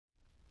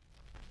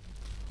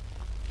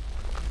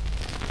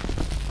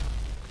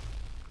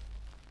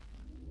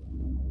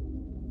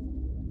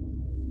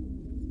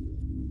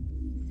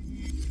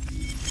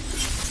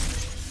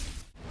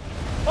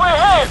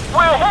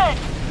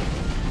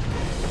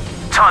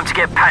Time to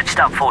get patched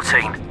up,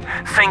 14.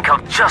 Think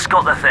I've just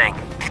got the thing.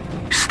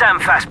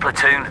 Stand fast,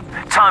 Platoon.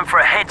 Time for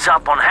a heads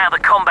up on how the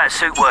combat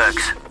suit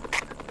works.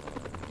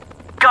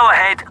 Go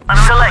ahead and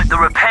select the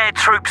repaired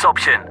troops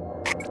option.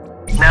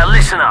 Now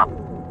listen up.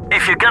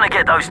 If you're gonna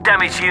get those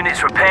damaged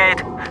units repaired,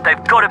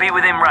 they've got to be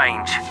within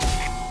range.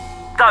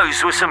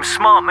 Those were some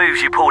smart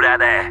moves you pulled out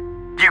there.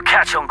 You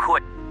catch on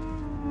quick.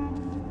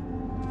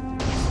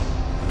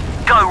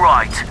 Go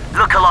right.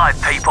 Look alive,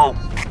 people.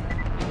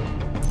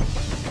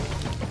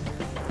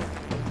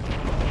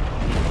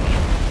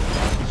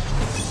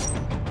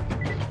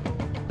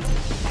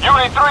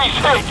 Unit 3's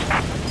hit!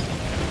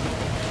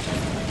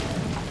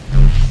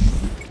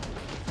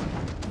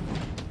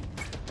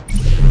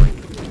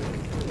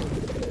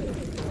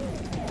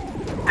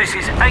 This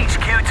is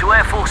HQ to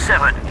Air Force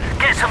 7.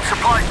 Get some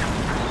supplies.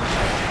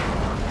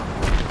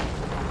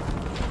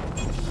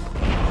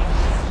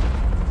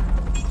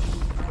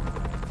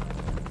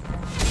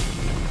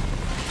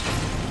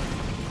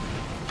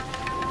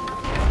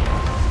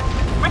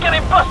 We're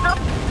getting busted!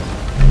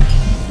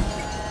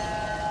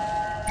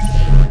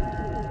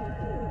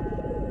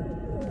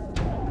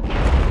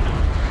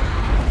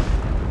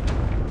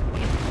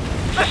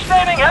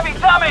 Sustaining heavy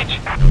damage!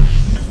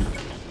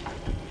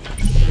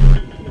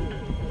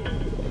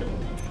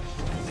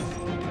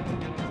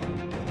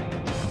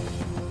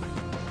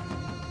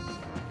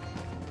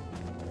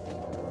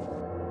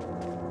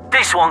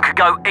 This one could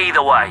go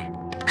either way.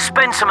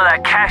 Spend some of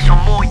that cash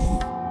on more...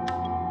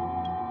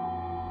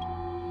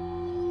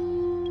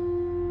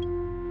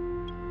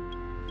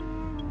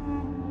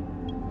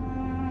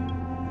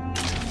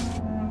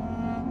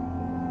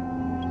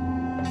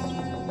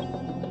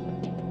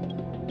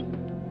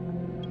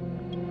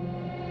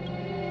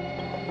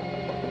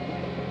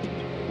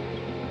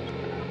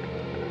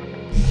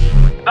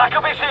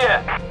 Backup is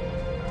here!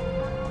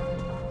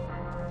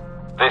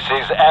 This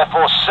is Air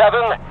Force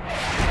 7.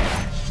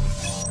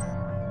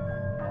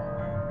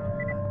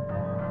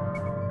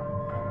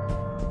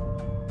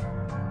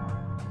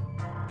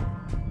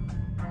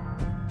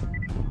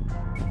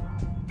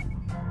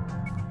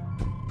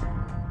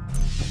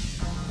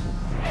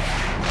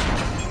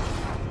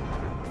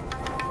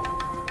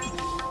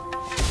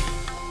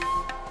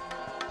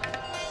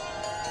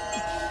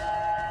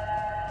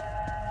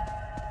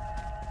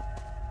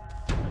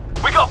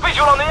 We got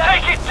visual on the air.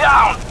 Take it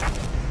down!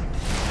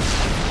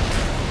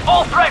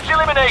 All threats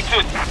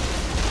eliminated!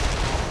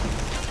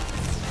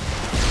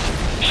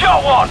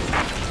 Shot one!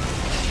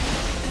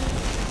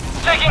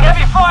 Taking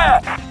heavy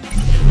fire!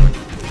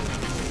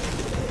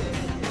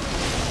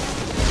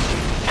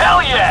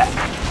 Hell yeah!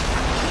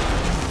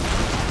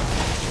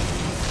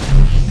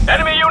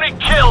 Enemy unit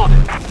killed!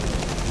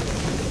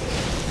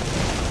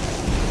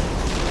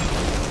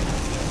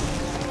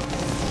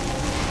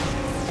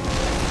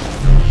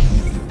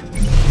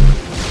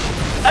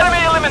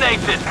 Enemy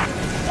eliminated!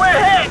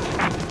 We're hit!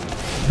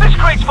 This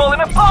crate's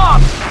falling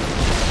apart!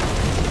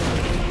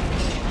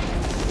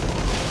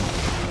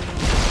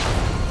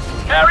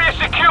 Area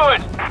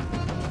secured!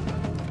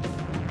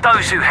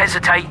 Those who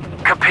hesitate,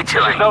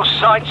 capitulate. There's no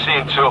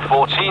sightseeing,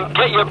 214.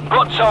 Get your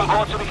butts on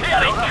board to the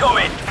Get it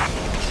coming!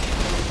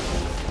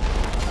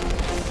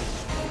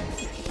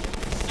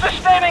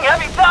 Sustaining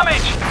heavy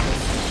damage!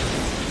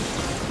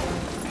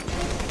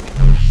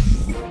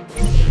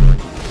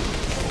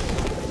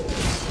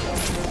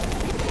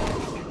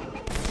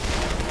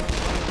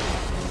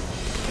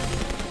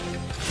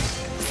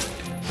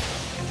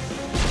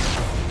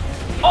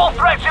 All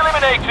threats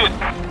eliminated!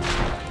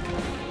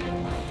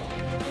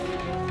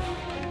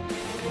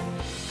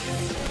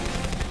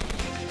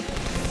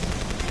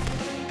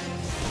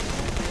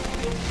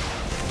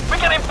 We're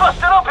getting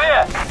busted up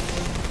here!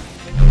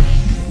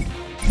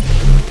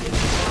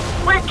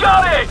 We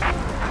got it!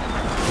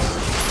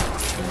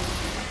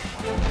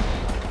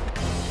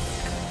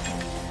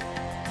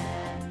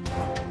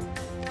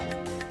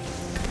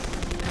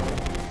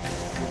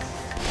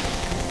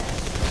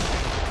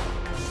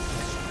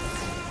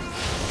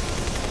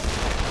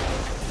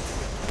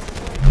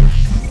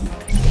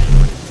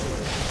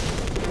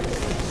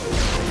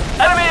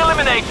 Enemy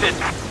eliminated!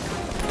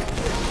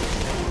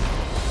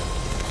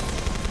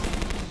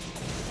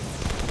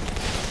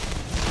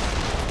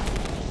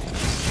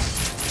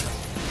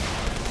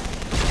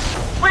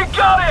 We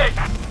got it!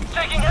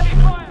 Taking heavy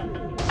fire!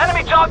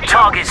 Enemy target!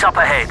 Targets up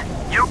ahead.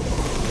 You...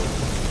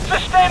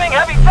 Sustaining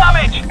heavy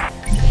damage!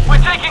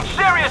 We're taking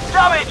serious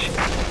damage!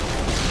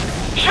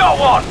 Shot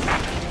one!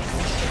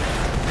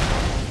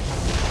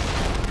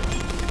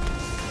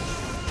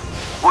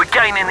 We're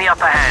gaining the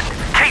upper hand.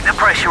 Keep the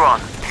pressure on.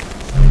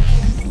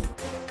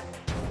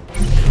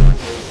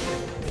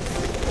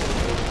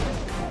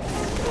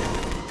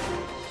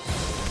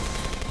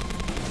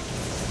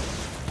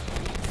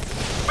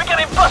 We're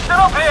getting busted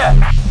up here!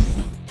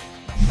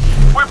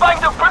 We're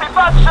banged up pretty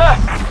bad, sir!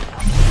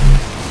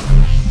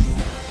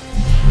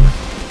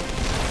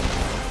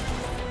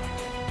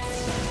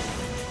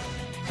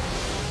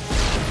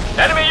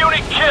 Enemy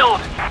unit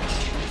killed!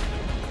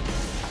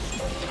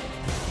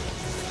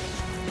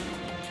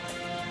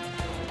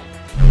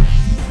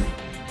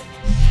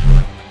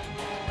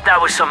 That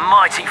was some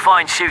mighty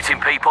fine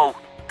shooting, people.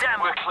 Damn,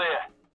 We're clear.